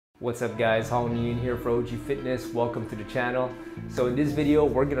What's up guys, Nguyen here for OG Fitness. Welcome to the channel. So in this video,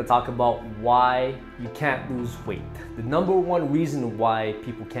 we're gonna talk about why you can't lose weight. The number one reason why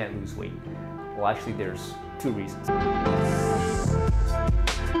people can't lose weight. Well, actually there's two reasons.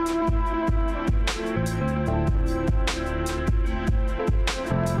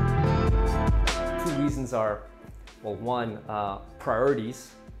 Two reasons are, well, one, priorities,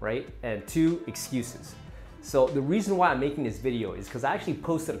 right? And two, excuses. So the reason why I'm making this video is because I actually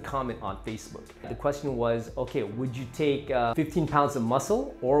posted a comment on Facebook. The question was, okay, would you take 15 pounds of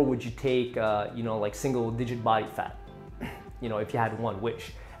muscle or would you take, like single digit body fat? If you had one,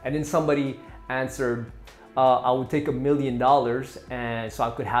 which? And then somebody answered, I would take $1 million and so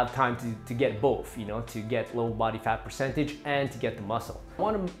I could have time to get both, to get low body fat percentage and to get the muscle. I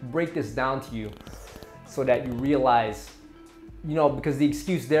want to break this down to you so that you realize, because the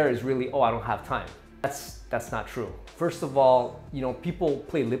excuse there is really, oh, I don't have time. That's not true. First of all, people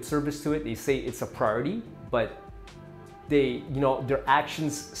play lip service to it. They say it's a priority, but their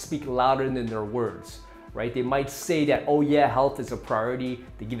actions speak louder than their words, right? They might say that, oh yeah, health is a priority.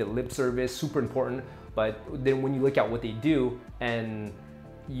 They give it lip service, super important. But then when you look at what they do and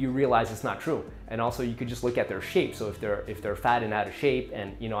you realize it's not true. And also you could just look at their shape. So if they're fat and out of shape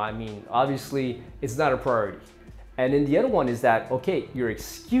and, obviously it's not a priority. And then the other one is that, okay, your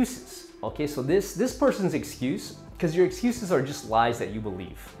excuses. Okay, so this person's excuse, because your excuses are just lies that you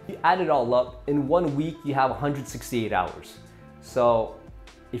believe. You add it all up, in 1 week you have 168 hours. So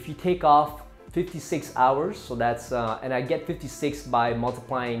if you take off 56 hours, so that's, and I get 56 by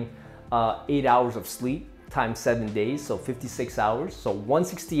multiplying 8 hours of sleep times 7 days, so 56 hours. So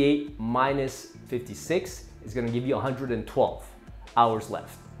 168 minus 56 is gonna give you 112 hours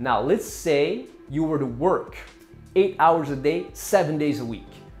left. Now let's say you were to work 8 hours a day, 7 days a week.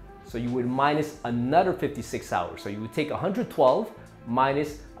 So you would minus another 56 hours. So you would take 112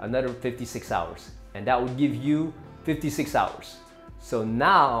 minus another 56 hours. And that would give you 56 hours. So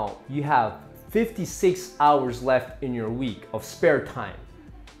now you have 56 hours left in your week of spare time.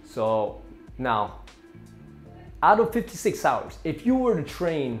 So now, out of 56 hours, if you were to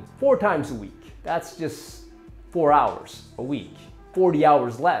train 4 times a week, that's just 4 hours a week, 40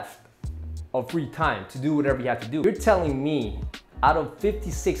 hours left of free time to do whatever you have to do. You're telling me out of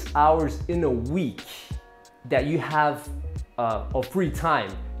 56 hours in a week that you have of free time,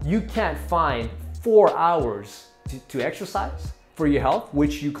 you can't find 4 hours to exercise for your health,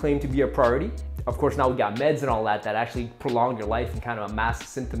 which you claim to be a priority. Of course, now we got meds and all that actually prolong your life and kind of mask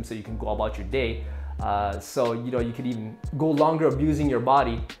symptoms so you can go about your day. So, you could even go longer abusing your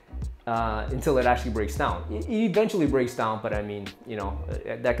body until it actually breaks down. It eventually breaks down, but I mean,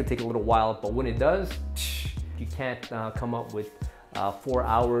 that could take a little while, but when it does, you can't come up with 4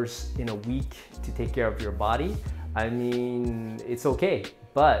 hours in a week to take care of your body. I mean, it's okay,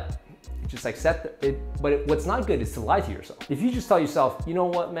 but just accept it. But what's not good is to lie to yourself. If you just tell yourself, you know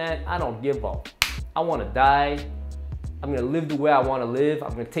what, man, I don't give up. I want to die. I'm gonna live the way I want to live.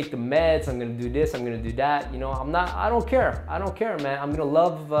 I'm gonna take the meds. I'm gonna do this. I'm gonna do that. I don't care. I don't care, man. I'm gonna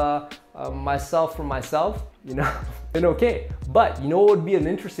love myself for myself. And okay. But what would be an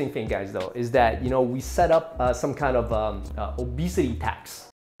interesting thing, guys, though, is that we set up some kind of obesity tax.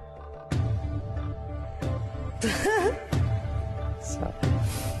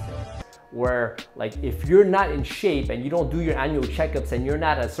 Where, like, if you're not in shape and you don't do your annual checkups and you're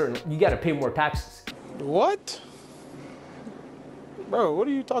not at a certain, you got to pay more taxes. What? Bro, what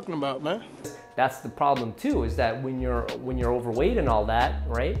are you talking about, man? That's the problem too, is that when you're overweight and all that,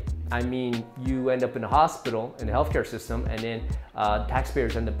 right? I mean, you end up in the hospital, in the healthcare system, and then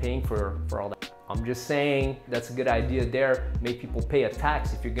taxpayers end up paying for all that. I'm just saying that's a good idea there. Make people pay a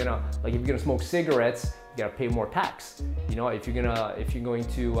tax. If you're gonna smoke cigarettes, you gotta pay more tax. If you're going to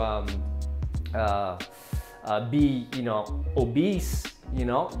be obese,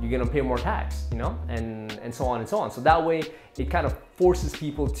 you're gonna pay more tax, and so on and so on. So that way it kind of forces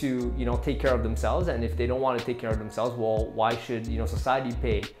people to take care of themselves, and if they don't want to take care of themselves, well, why should society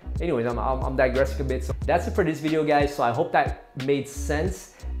pay? Anyways, I'm digressing a bit. So that's it for this video, guys. So I hope that made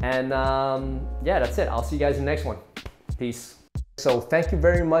sense, and yeah, that's it. I'll see you guys in the next one. Peace. So thank you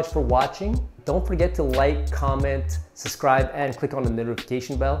very much for watching. Don't forget to like, comment, subscribe, and click on the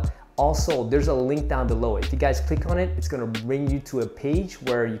notification bell. Also, there's a link down below. If you guys click on it, it's gonna bring you to a page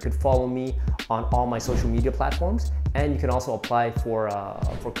where you could follow me on all my social media platforms, and you can also apply for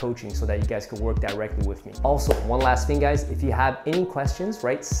coaching so that you guys can work directly with me. Also, one last thing, guys, if you have any questions,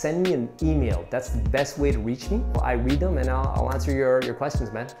 right, send me an email. That's the best way to reach me. I read them and I'll answer your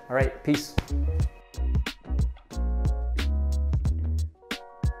questions, man. All right, peace.